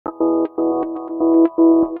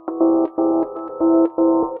Oh,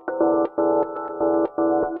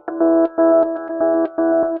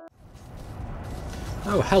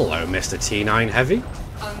 hello, Mr. T9 Heavy.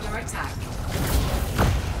 Under attack.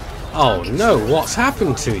 Oh no, what's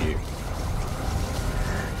happened to you?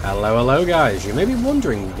 Hello guys, you may be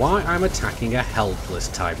wondering why I'm attacking a helpless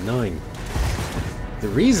Type 9. The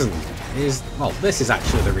reason is, well, this is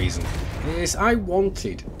actually the reason, is I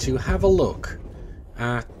wanted to have a look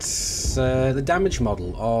at the damage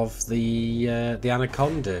model of the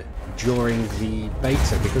Anaconda during the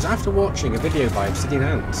beta, because after watching a video by Obsidian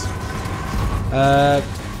Ant,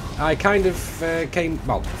 I kind of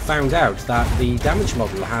found out that the damage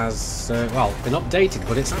model has, been updated,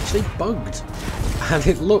 but it's actually bugged. And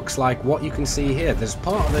it looks like what you can see here. There's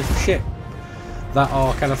part of the ship that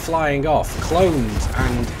are kind of flying off, cloned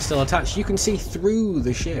and still attached. You can see through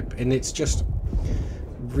the ship, and it's just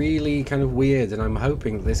really kind of weird, and I'm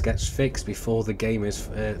hoping that this gets fixed before the game is,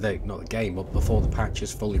 not the game, but before the patch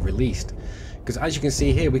is fully released. Because as you can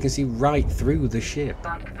see here, we can see right through the ship.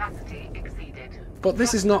 But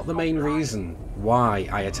this is not the main reason why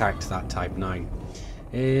I attacked that Type 9.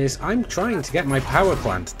 Is I'm trying to get my power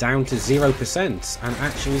plant down to 0% and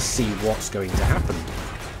actually see what's going to happen.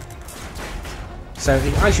 So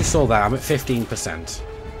as you saw there, I'm at 15%.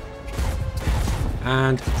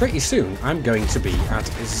 And pretty soon I'm going to be at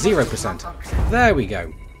 0%. There we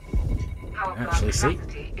go. Actually, see?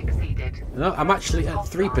 No, I'm actually at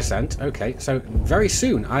 3%. Okay, so very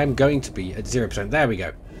soon I'm going to be at 0%. There we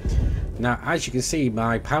go. Now, as you can see,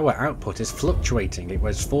 my power output is fluctuating. It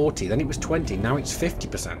was 40, then it was 20, now it's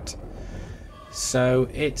 50%. So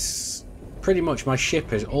it's pretty much my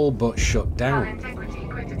ship is all but shut down.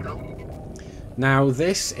 Now,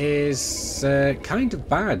 this is kind of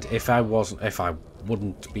bad if I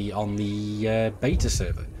wouldn't be on the beta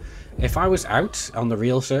server. If I was out on the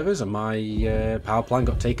real servers and my power plant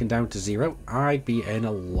got taken down to 0, I'd be in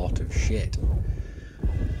a lot of shit.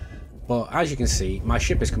 But as you can see, my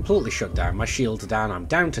ship is completely shut down, my shields are down, I'm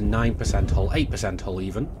down to 9% hull, 8% hull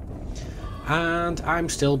even, and I'm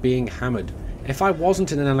still being hammered. If I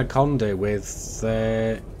wasn't in an Anaconda with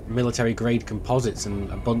military grade composites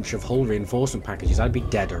and a bunch of hull reinforcement packages, I'd be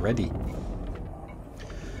dead already.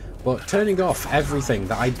 But turning off everything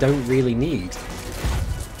that I don't really need,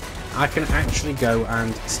 I can actually go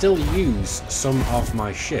and still use some of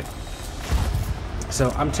my ship.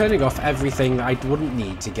 So I'm turning off everything that I wouldn't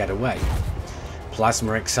need to get away.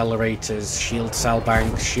 Plasma accelerators, shield cell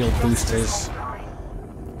banks, shield boosters.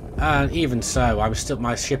 And even so,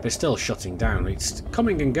 my ship is still shutting down. It's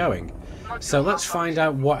coming and going. So let's find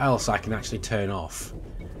out what else I can actually turn off.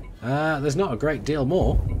 There's not a great deal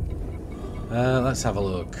more. Let's have a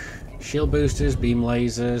look. Shield boosters, beam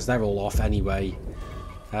lasers, they're all off anyway.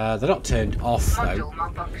 They're not turned off though.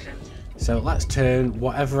 So let's turn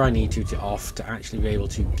whatever I need to off to actually be able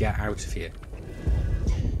to get out of here.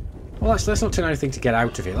 Well, let's not turn anything to get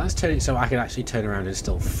out of here. Let's turn it so I can actually turn around and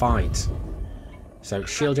still fight. So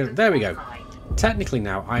shield, there we go. Technically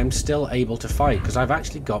now I am still able to fight because I've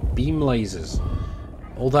actually got beam lasers.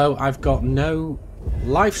 Although I've got no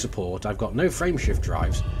life support, I've got no frameshift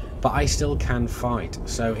drives, but I still can fight.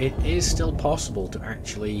 So it is still possible to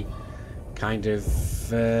actually kind of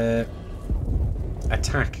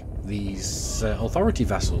attack these authority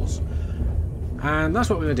vessels, and that's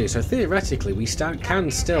what we're going to do. So theoretically we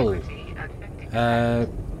can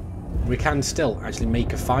still actually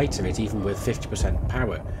make a fight of it even with 50%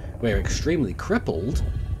 power. We're extremely crippled,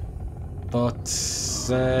 but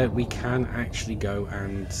we can actually go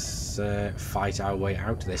and fight our way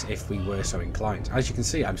out of this if we were so inclined. As you can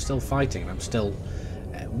see, I'm still fighting, and I'm still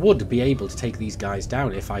would be able to take these guys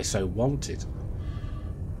down if I so wanted.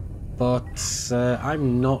 But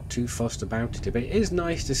I'm not too fussed about it. But it is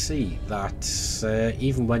nice to see that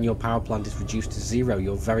even when your power plant is reduced to 0,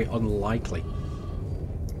 you're very unlikely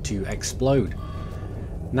to explode.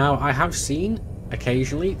 Now, I have seen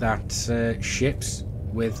occasionally that ships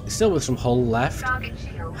still with some hull left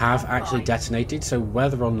have actually detonated. So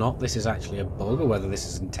whether or not this is actually a bug or whether this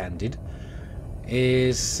is intended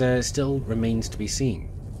is still remains to be seen.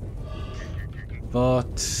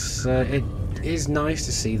 But it is nice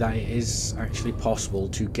to see that it is actually possible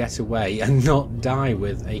to get away and not die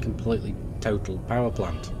with a completely total power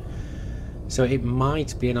plant. So it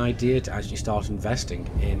might be an idea to actually start investing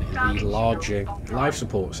in the larger life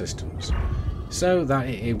support systems, so that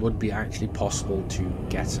it would be actually possible to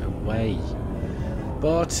get away.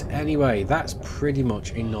 But anyway, that's pretty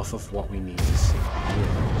much enough of what we need to see here.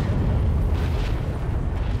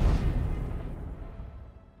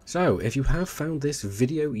 So, if you have found this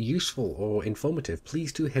video useful or informative,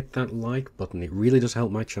 please do hit that like button. It really does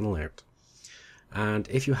help my channel out. And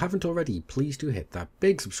if you haven't already, please do hit that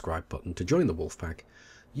big subscribe button to join the Wolfpack.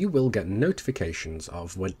 You will get notifications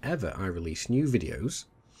of whenever I release new videos.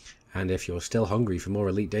 And if you're still hungry for more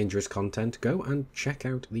Elite Dangerous content, go and check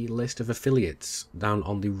out the list of affiliates down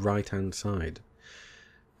on the right hand side.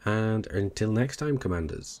 And until next time,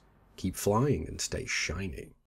 Commanders, keep flying and stay shiny.